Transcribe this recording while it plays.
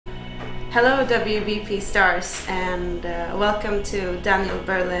Hello WVP stars, and welcome to Daniel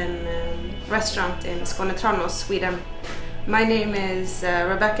Berlin restaurant in Skåne, Sweden. My name is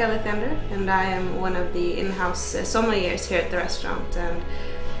Rebecka Lithander, and I am one of the in-house sommeliers here at the restaurant, and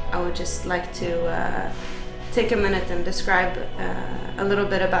I would just like to take a minute and describe a little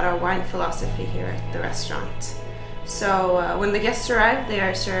bit about our wine philosophy here at the restaurant. So when the guests arrive, they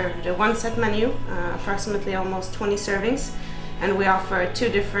are served a one-set menu, approximately almost 20 servings, and we offer two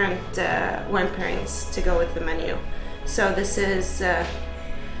different wine pairings to go with the menu. So this is a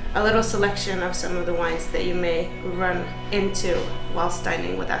little selection of some of the wines that you may run into whilst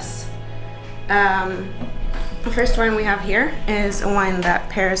dining with us. The first wine we have here is a wine that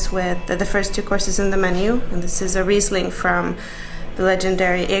pairs with the first two courses in the menu, and this is a Riesling from the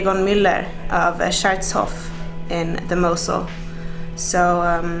legendary Egon Müller of Scharzhof in the Mosel. So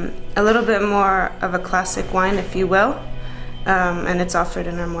a little bit more of a classic wine, if you will, and it's offered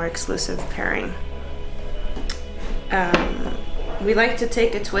in a more exclusive pairing. We like to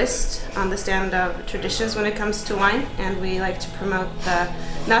take a twist on the stand of traditions when it comes to wine, and we like to promote the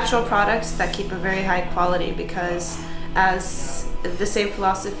natural products that keep a very high quality, because as the same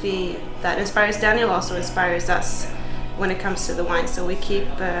philosophy that inspires Daniel also inspires us when it comes to the wine. So we keep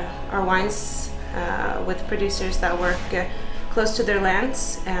our wines with producers that work close to their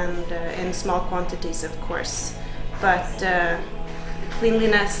lands and in small quantities, of course. But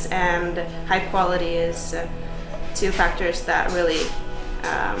cleanliness and high quality is two factors that really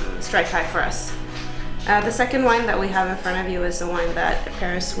strike high for us. The second wine that we have in front of you is a wine that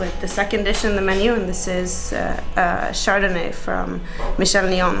pairs with the second dish in the menu, and this is Chardonnay from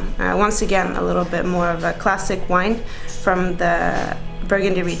Michelin. Once again, a little bit more of a classic wine from the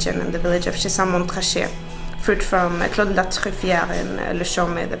Burgundy region in the village of Chesson-Montrachet, fruit from Claude Latruffière in Le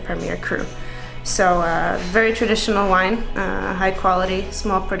Chaumet, the premier cru. So very traditional wine, high quality,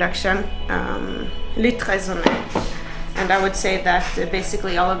 small production, lutte raisonnée. And I would say that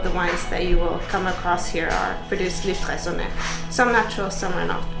basically all of the wines that you will come across here are produced lutte raisonnée. Some natural, some are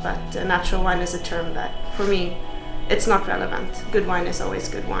not, but natural wine is a term that, for me, it's not relevant. Good wine is always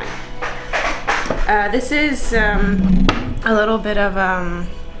good wine. This is a little bit of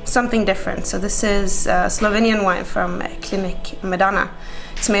something different. So this is Slovenian wine from Clinic Medana.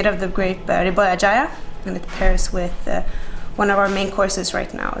 It's made of the grape Riboja Jaya, and it pairs with one of our main courses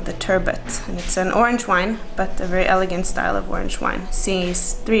right now, the turbot. And it's an orange wine, but a very elegant style of orange wine.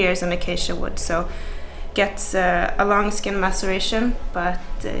 Sees 3 years in acacia wood, so gets a long skin maceration, but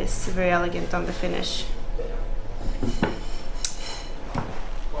is very elegant on the finish.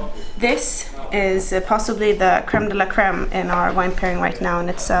 This is possibly the creme de la creme in our wine pairing right now,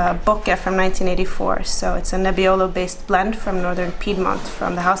 and it's a Bocca from 1984. So it's a Nebbiolo-based blend from northern Piedmont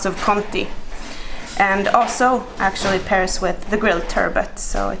from the house of Conti, and also actually pairs with the grilled turbot.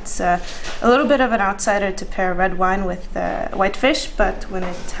 So it's a little bit of an outsider to pair red wine with white fish, but when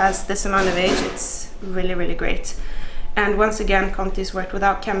it has this amount of age, it's really, really great. And once again, Conti's worked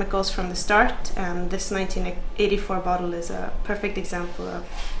without chemicals from the start, and this 1984 bottle is a perfect example of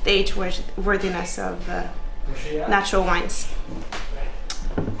the age-worthiness of natural wines.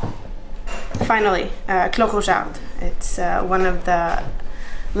 Finally, Clos Rougeard. It's one of the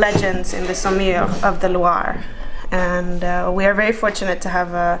legends in the Sommelier of the Loire, and we are very fortunate to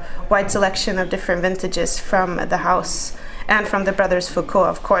have a wide selection of different vintages from the house and from the brothers Foucault,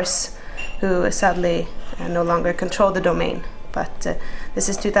 of course, who sadly no longer control the domain. But this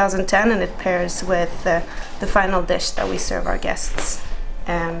is 2010, and it pairs with the final dish that we serve our guests.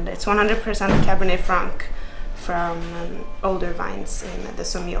 And it's 100% Cabernet Franc from older vines in the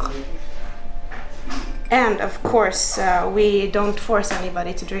Saumur. And of course, we don't force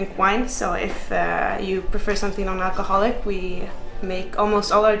anybody to drink wine, so if you prefer something non-alcoholic, we make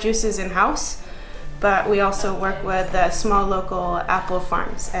almost all our juices in-house. But we also work with small local apple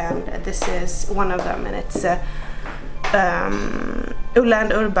farms, and this is one of them, and it's Ulla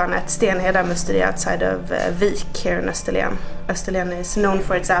 & Urban at Stenheda Musteri outside of Vik here in Österlen. Österlen is known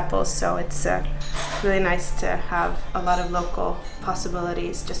for its apples, so it's really nice to have a lot of local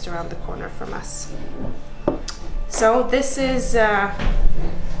possibilities just around the corner from us. So this is a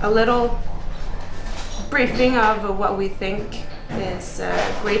little briefing of what we think is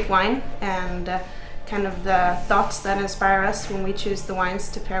great wine, and kind of the thoughts that inspire us when we choose the wines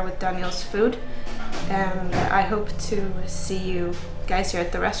to pair with Daniel's food. And I hope to see you guys here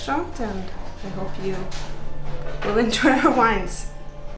at the restaurant, and I hope you will enjoy our wines.